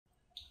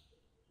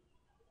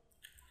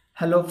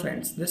Hello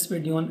friends, this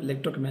video on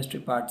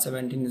electrochemistry part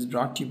 17 is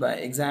brought to you by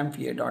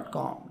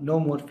examfear.com. No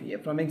more fear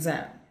from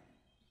exam.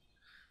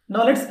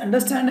 Now let's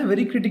understand a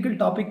very critical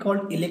topic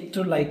called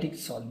electrolytic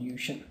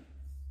solution.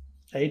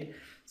 Right?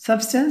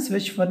 Substance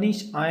which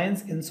furnish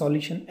ions in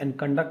solution and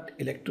conduct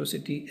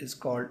electricity is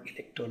called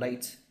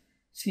electrolytes.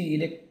 See,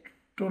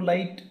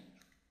 electrolyte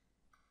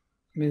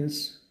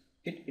means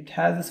it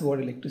has this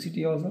word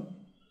electricity also.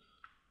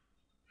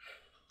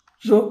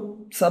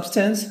 So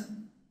substance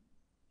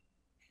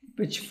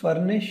which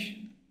furnish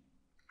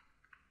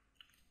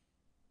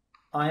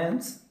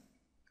ions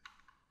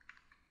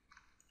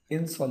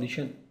in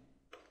solution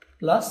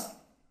plus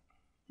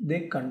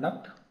they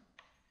conduct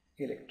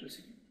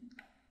electricity.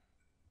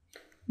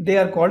 They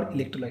are called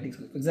electrolytic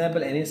solution. For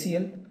example,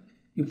 NaCl,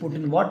 you put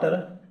in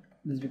water,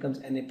 this becomes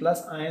Na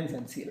plus ions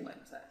and Cl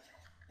minus ions.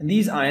 And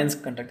these ions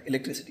conduct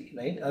electricity,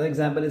 right? Other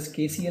example is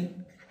KCl,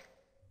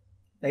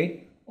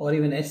 right? Or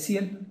even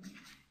HCl,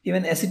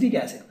 even acetic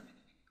acid.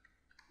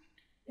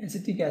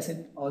 Acetic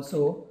acid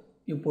also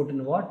you put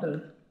in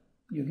water,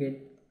 you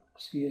get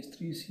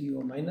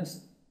CH3CO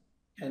minus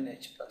and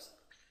H plus.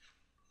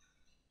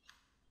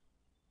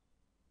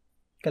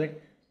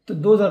 Correct? So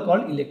those are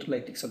called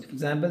electrolytic solution. For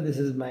example, this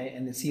is my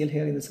NaCl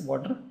here in this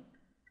water.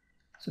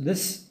 So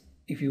this,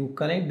 if you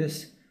connect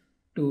this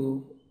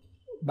to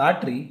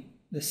battery,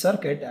 this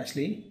circuit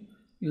actually,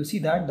 you'll see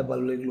that the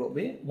bulb will glow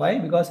away. Why?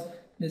 Because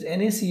this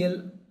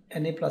NaCl,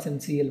 Na plus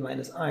and Cl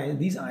minus ions,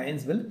 these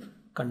ions will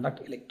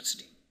conduct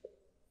electricity.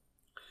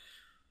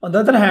 On the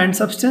other hand,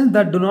 substances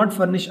that do not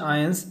furnish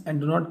ions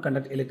and do not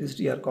conduct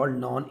electricity are called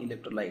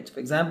non-electrolytes. For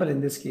example, in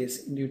this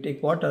case, you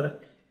take water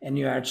and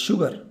you add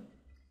sugar,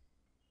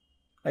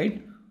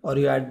 right? Or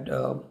you add,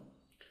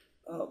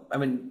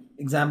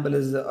 example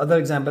is, other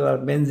example are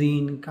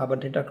benzene, carbon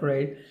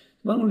tetrachloride.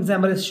 One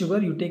example is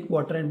sugar. You take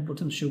water and put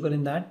some sugar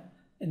in that,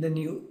 and then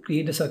you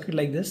create a circuit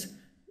like this.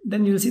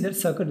 Then you will see that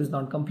circuit is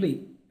not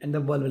complete and the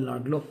bulb will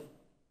not glow.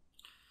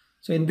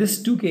 So in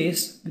this two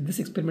case, with this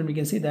experiment, we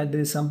can say that there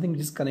is something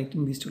which is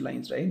connecting these two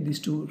lines, right? These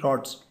two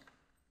rods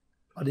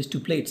or these two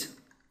plates.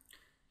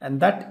 And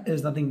that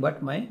is nothing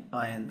but my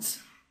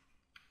ions.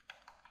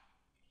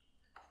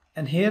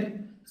 And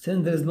here,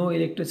 since there is no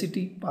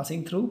electricity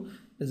passing through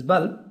this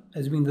bulb,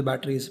 assuming the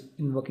battery is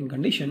in working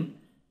condition,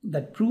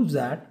 that proves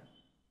that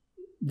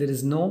there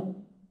is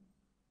no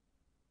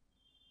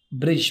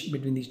bridge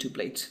between these two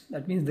plates.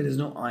 That means there is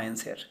no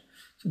ions here.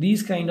 So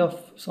these kind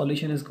of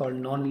solution is called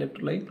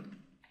non-electrolyte.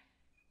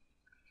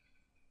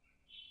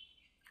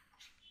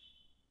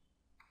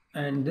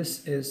 And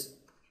this is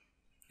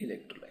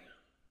electrolyte.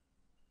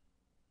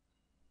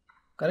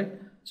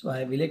 Correct? So I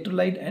have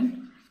electrolyte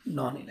and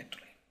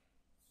non-electrolyte.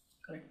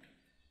 Correct?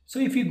 So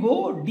if you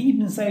go deep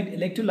inside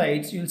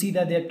electrolytes, you will see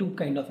that there are two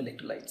kinds of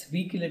electrolytes,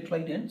 weak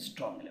electrolyte and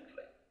strong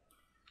electrolyte.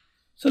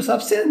 So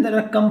substances that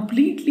are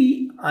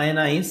completely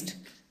ionized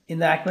in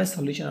the aqueous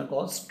solution are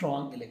called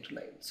strong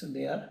electrolytes. So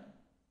they are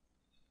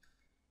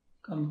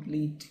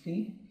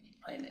completely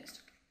ionized.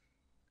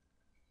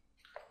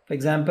 For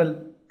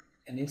example,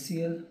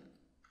 NaCl,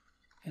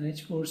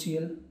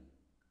 NH4Cl,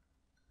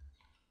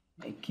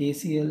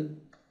 KCl,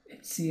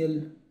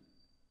 HCl,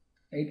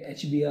 right,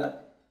 HBr.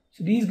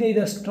 So these guys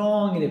are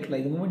strong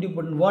electrolytes. The moment you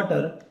put in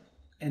water,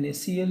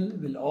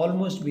 NaCl will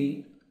almost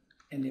be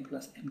Na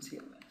plus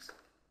MCl minus.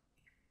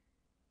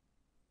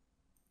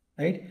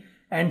 Right?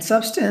 And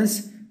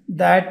substance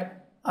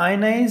that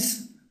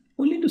ionize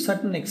only to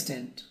certain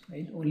extent,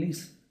 right? Only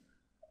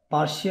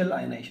partial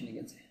ionization, you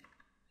can say.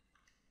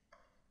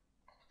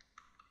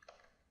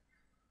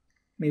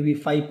 Maybe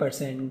 5%,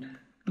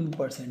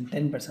 2%,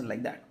 10%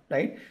 like that,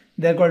 right?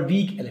 They are called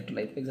weak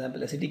electrolytes. For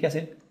example, acetic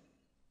acid,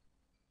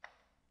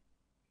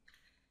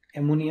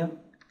 ammonia,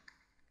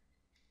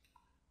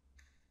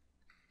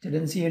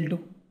 ZnCl2,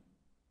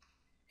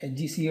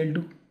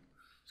 HgCl2.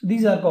 So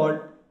these are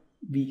called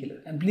weak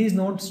electrolytes. And please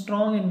note,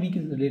 strong and weak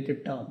is a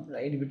relative term,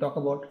 right? If we talk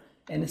about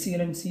NaCl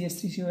and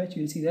CH3COH,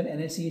 you will see that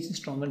NaCH is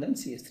stronger than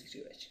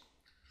CH3COH.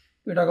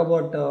 If we talk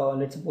about,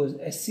 let's suppose,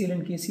 HCl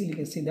and KCl, you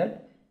can see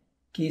that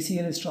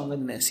KCl is stronger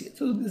than HCl.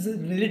 So this is a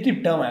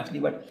relative term actually,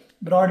 but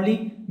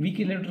broadly, weak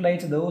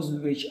electrolytes are those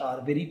which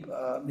are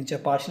which are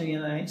partially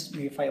ionized,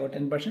 maybe 5 or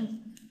 10%,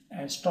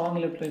 and strong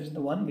electrolytes are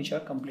the one which are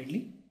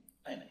completely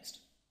ionized.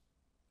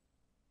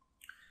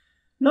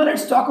 Now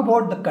let's talk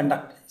about the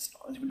conductance.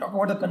 If we talk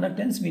about the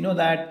conductance, we know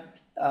that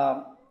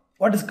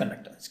what is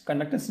conductance?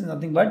 Conductance is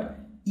nothing but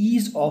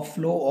ease of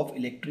flow of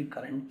electric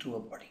current through a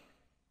body.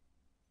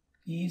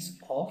 Ease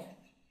of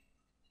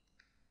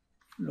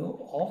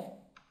flow of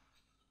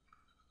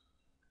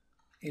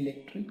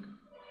electric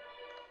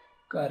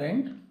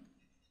current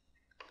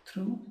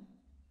through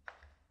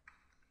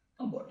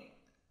a body.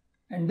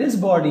 And this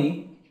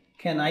body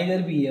can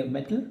either be a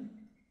metal,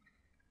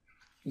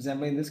 for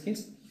example in this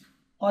case,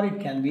 or it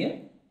can be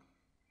a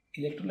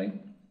electrolyte,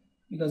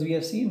 because we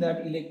have seen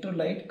that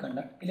electrolyte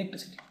conduct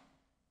electricity.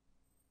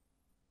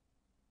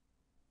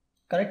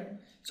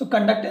 Correct? So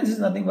conductance is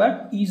nothing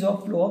but ease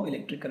of flow of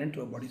electric current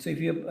through a body. So if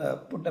you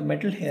put a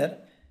metal here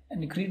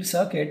and you create a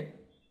circuit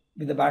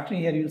with the battery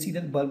here, you will see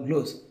that the bulb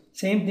glows.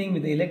 same thing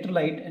with the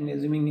electrolyte, and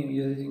assuming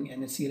you're using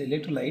NaCl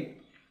electrolyte,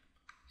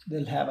 so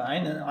they'll have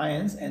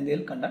ions and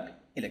they'll conduct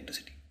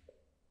electricity.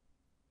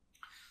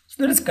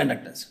 So that is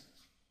conductance.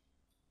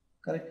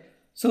 Correct.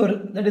 So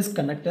that is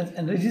conductance,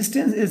 and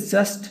resistance is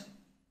just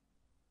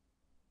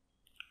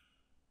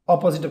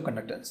opposite of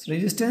conductance.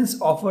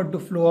 Resistance offered to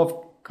flow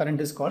of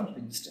current is called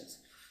resistance.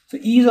 So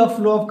ease of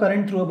flow of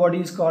current through a body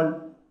is called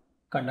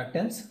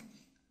conductance.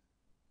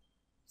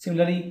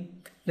 Similarly,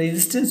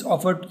 resistance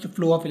offered to the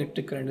flow of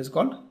electric current is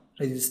called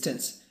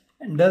resistance.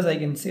 And thus I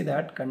can say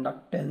that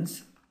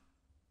conductance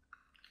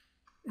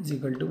is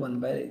equal to 1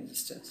 by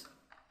resistance.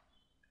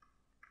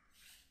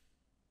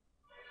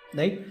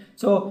 Right?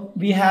 So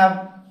we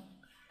have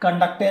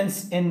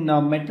conductance in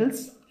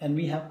metals and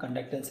we have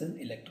conductance in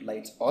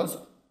electrolytes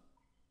also.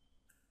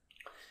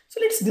 So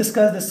let's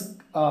discuss this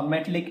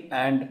metallic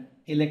and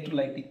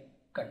electrolytic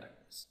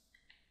conductance.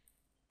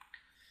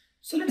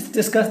 So let's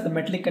discuss the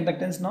metallic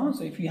conductance now.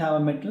 So if you have a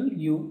metal,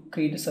 you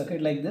create a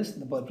circuit like this,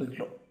 the bulb will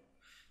glow.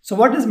 So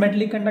what is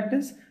metallic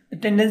conductance? The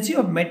tendency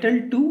of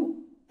metal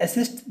to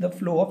assist the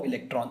flow of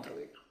electron through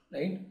it,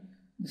 right?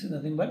 This is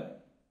nothing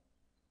but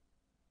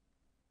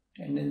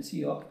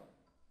tendency of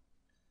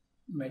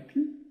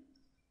metal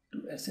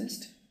to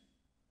assist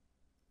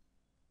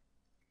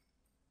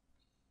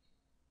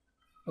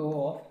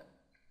flow of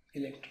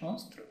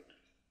electrons through it,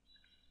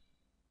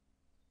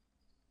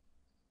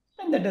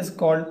 and that is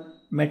called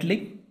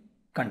metallic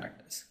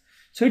conductance.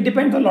 So it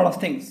depends on a lot of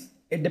things.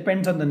 It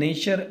depends on the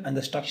nature and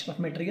the structure of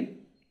material.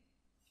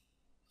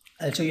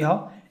 I'll show you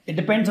how. It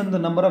depends on the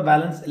number of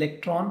valence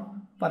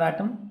electron per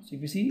atom. So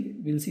if you see,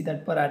 we'll see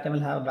that per atom will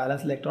have a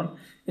valence electron.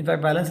 In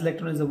fact, valence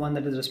electron is the one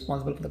that is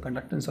responsible for the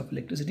conductance of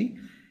electricity.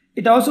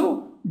 It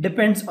also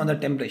depends on the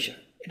temperature.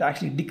 It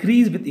actually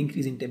decreases with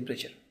increasing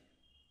temperature,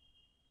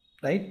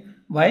 right?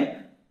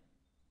 Why?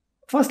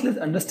 First, let's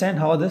understand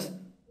how this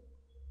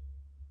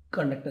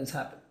conductance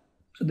happens.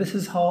 So this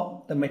is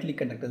how the metallic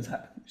conductance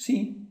happens.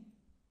 See,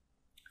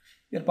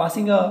 we are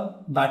passing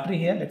a battery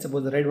here. Let's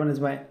suppose the red one is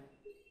my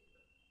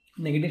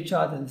negative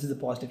charge and this is the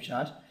positive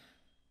charge.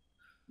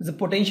 There's a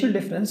potential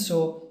difference.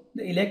 So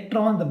the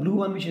electron, the blue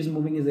one which is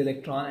moving is the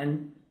electron,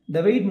 and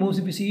the way it moves,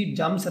 if you see, it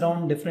jumps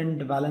around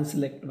different valence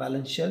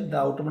shell. The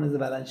outer one is the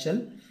valence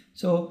shell.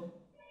 So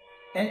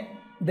the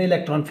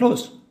electron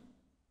flows.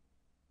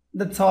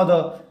 That's how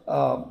the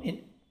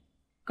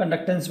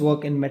conductance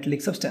work in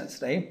metallic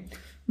substance, right?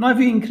 Now if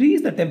you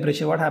increase the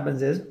temperature, what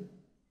happens is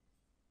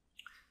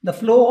the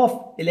flow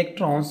of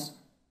electrons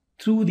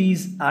through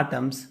these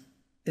atoms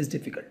is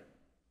difficult,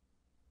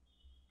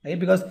 right?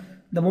 Because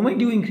the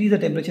moment you increase the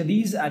temperature,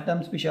 these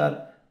atoms which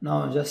are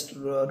now just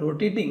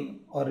rotating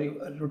or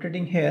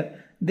rotating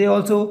here, they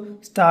also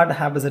start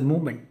haphazard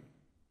movement,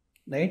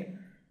 right?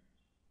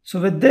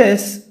 So with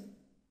this,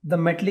 the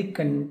metallic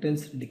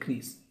contents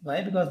decrease.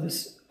 Why? Because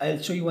this, I'll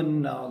show you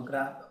one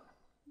graph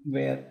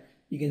where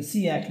you can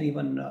see actually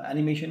one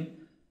animation,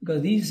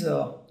 because these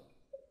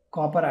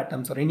copper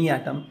atoms or any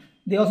atom,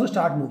 they also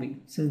start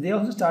moving. Since they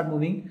also start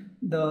moving,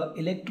 the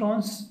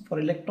electrons, for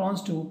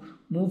electrons to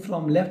move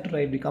from left to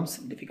right becomes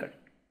difficult,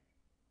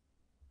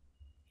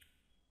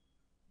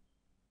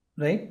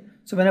 right?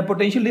 So when a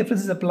potential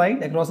difference is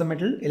applied across the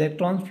metal,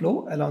 electrons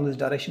flow along this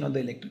direction of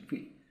the electric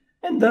field,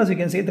 and thus we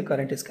can say the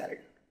current is carried.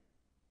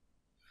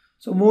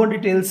 So more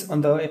details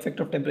on the effect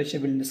of temperature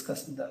we'll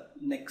discuss in the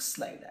next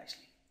slide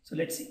actually. So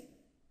let's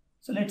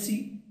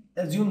see.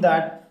 Assume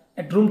that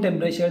at room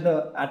temperature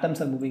the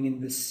atoms are moving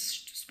in this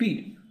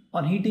speed.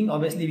 On heating,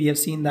 obviously we have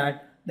seen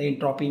that the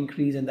entropy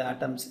increase in the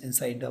atoms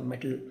inside the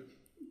metal.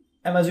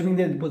 I'm assuming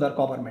that both are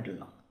copper metal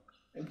now.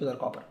 Both are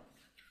copper.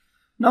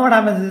 Now what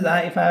happens is,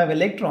 if I have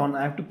electron,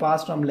 I have to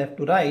pass from left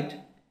to right,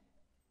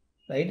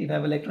 right? If I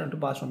have electron, I have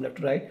to pass from left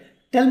to right.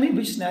 Tell me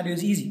which scenario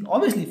is easy.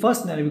 Obviously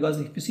first scenario, because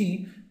if you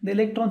see, the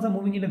electrons are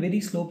moving at a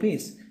very slow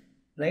pace,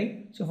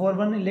 right? So for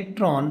one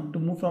electron to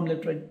move from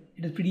left to right,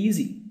 it is pretty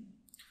easy.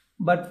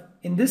 But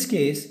in this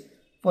case,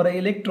 for an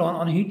electron,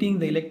 on heating,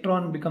 the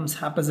electron becomes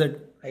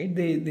haphazard, right?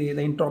 The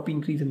entropy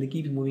increase and they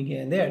keep moving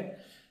here and there.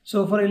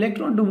 So for an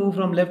electron to move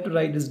from left to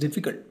right is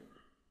difficult,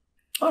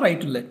 or right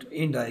to left,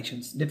 in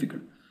directions,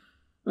 difficult.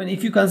 When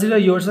if you consider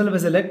yourself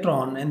as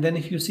electron, and then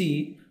if you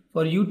see,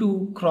 for you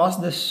to cross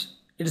this,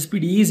 it is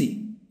pretty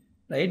easy,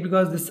 right?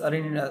 Because this are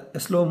in a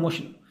slow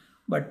motion.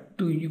 But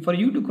for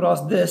you to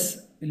cross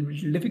this will be a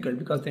little difficult,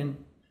 because then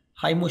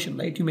high motion,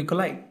 right? You may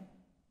collide.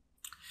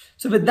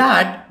 So with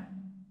that,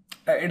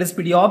 it is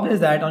pretty obvious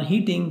that on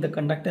heating, the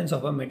conductance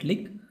of a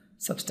metallic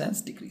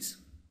substance decrease.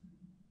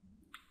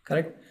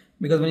 Correct?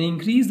 Because when you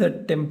increase the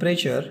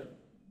temperature,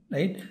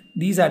 right,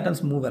 these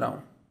atoms move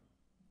around.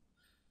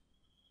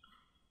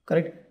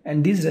 Correct?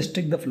 And these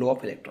restrict the flow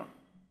of electron.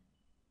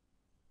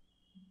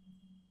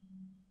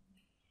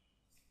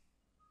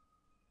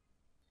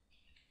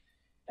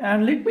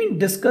 And let me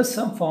discuss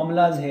some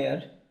formulas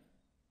here.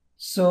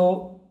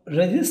 So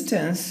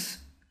resistance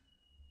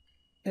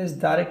is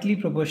directly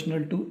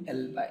proportional to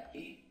L by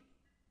A.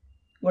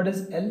 What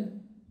is L?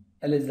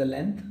 L is the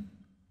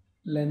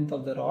length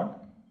of the rod.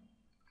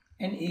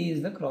 and A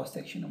is the cross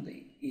section of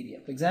the area.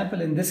 For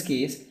example, in this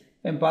case,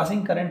 if I am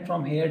passing current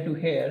from here to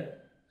here,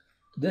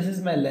 this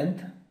is my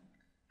length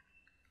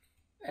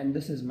and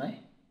this is my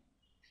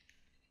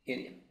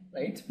area,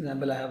 right? So for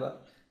example, I have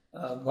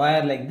a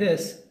wire like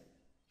this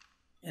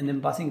and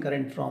I'm passing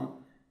current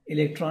from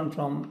electron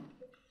from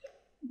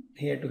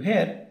here to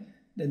here,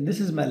 then this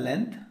is my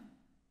length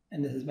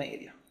and this is my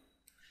area.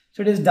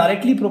 So it is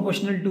directly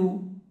proportional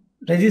to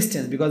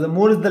resistance, because the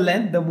more is the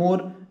length, the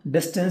more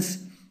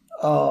distance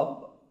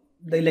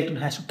the electron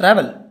has to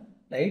travel,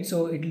 right?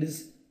 So it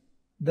is,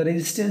 the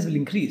resistance will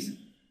increase,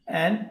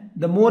 and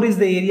the more is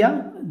the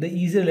area, the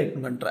easier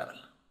electron can travel,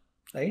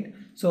 right?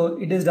 So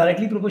it is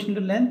directly proportional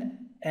to length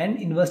and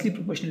inversely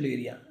proportional to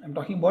area. I'm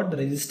talking about the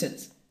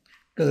resistance,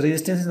 because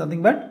resistance is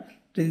nothing but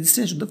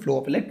resistance to the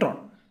flow of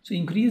electron. So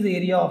increase the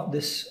area of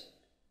this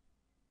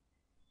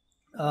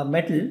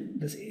metal,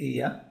 this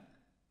area,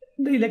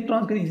 the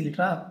electrons can easily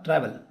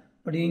travel.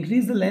 But you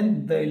increase the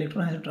length, the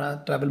electron has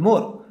to travel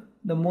more.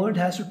 The more it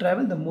has to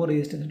travel, the more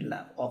resistance it will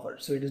offer.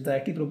 So it is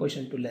directly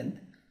proportional to length.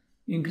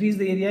 You increase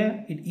the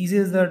area, it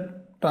eases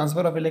the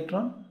transfer of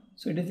electron.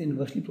 So it is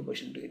inversely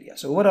proportional to area.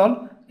 So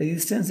overall,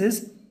 resistance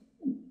is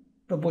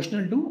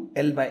proportional to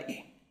L by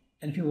A.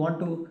 And if you want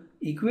to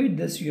equate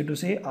this, you have to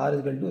say R is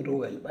equal to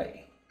rho L by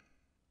A.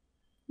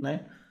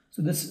 Right?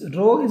 So this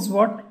rho is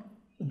what?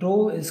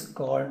 Rho is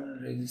called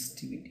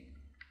resistivity.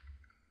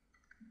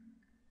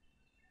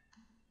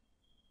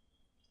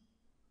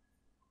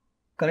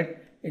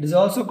 Correct? It is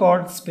also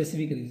called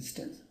specific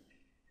resistance.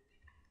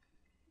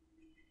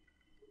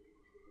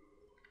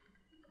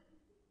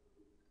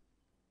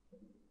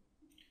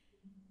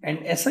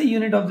 And SI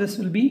unit of this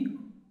will be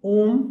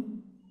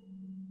ohm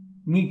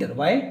meter.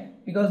 Why?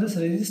 Because this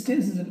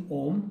resistance is in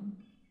ohm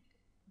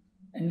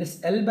and this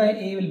L by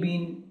A will be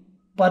in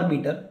per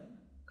meter.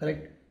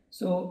 Correct?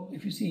 So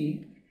if you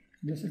see,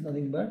 this is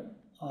nothing but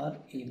R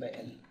A by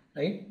L,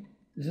 right?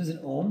 This is in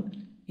ohm.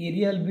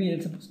 Area will be,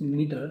 let's suppose, in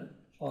meter,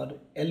 or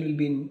L will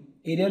be in,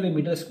 area will be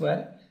meter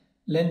square,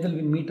 length will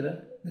be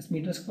meter. This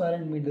meter square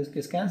and meter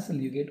is cancel,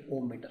 you get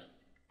ohm meter.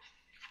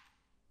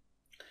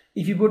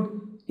 If you put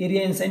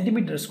area in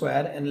centimeter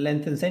square and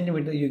length in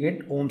centimeter, you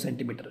get ohm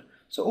centimeter.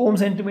 So ohm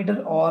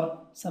centimeter, or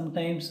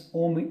sometimes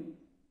ohm,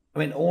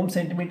 ohm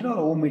centimeter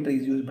or ohm meter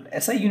is used,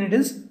 but SI unit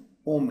is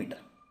ohm meter.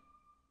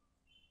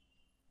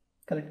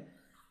 Correct?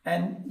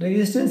 And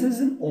resistance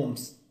is in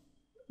ohms.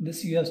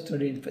 This you have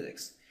studied in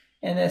physics.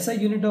 And SI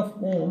unit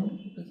of ohm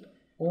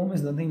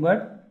is nothing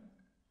but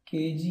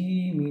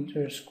kg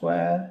meter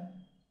square.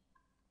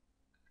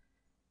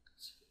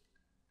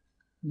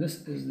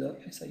 This is the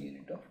SI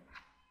unit of.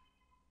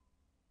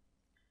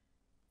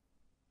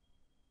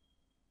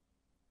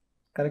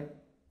 Correct?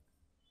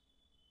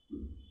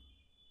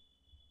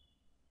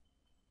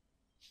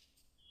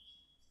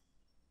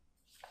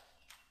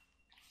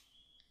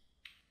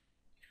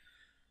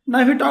 Now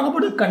if we talk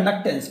about the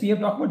conductance, we have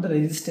talked about the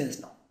resistance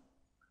now.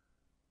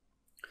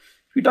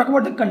 If we talk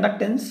about the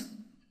conductance,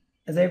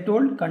 as I have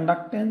told,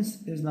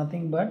 conductance is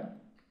nothing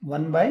but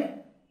 1 by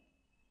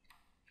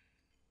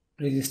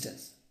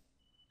resistance.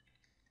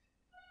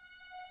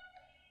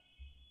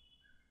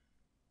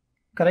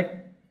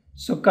 Correct?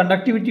 So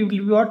conductivity will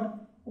be what?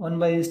 1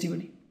 by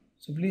resistivity.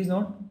 So please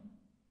note,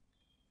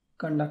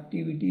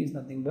 conductivity is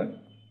nothing but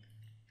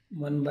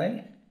 1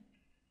 by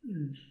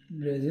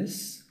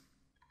resistivity.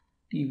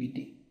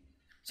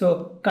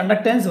 So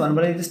conductance 1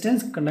 by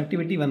resistance,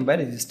 conductivity 1 by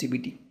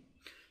resistivity.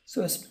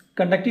 So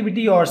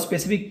conductivity or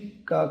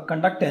specific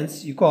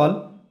conductance you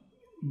call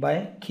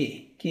by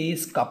K. K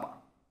is kappa,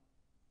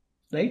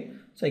 right?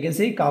 So I can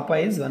say kappa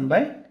is 1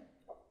 by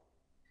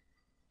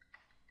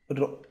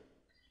rho.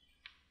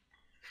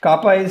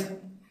 Kappa is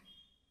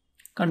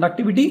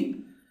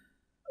conductivity,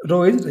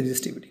 rho is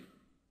resistivity.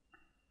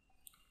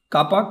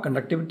 Kappa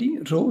conductivity,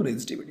 rho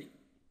resistivity.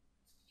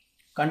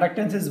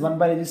 Conductance is 1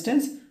 by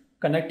resistance,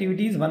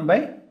 conductivity is 1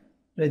 by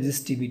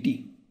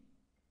resistivity.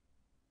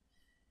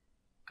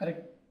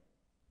 Correct?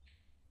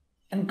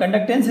 And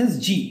conductance is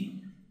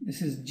G.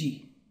 This is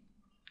G.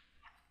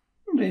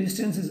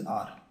 Resistance is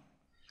R.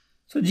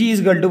 So G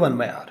is equal to 1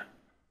 by R.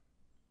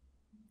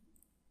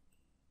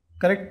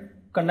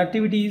 Correct?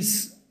 Conductivity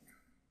is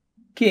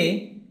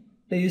K.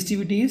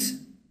 Resistivity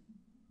is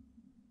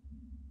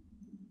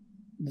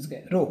this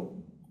guy, rho.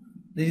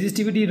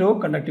 Resistivity rho,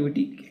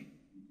 conductivity K.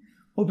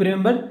 Hope you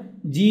remember,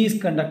 G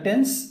is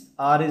conductance,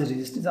 R is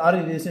resistance. R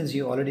is resistance,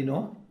 you already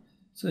know.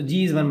 So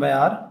G is 1 by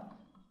R.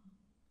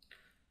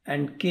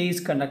 And K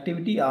is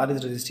conductivity, R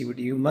is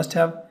resistivity. You must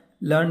have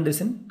learned this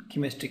in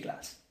chemistry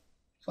class.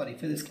 Sorry,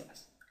 physics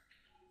class.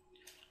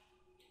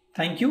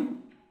 Thank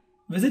you.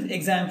 Visit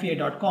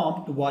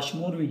examfear.com to watch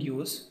more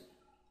videos,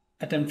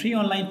 attempt free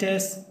online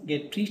tests,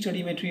 get free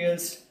study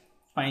materials,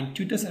 find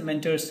tutors and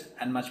mentors,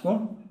 and much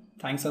more.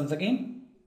 Thanks once again.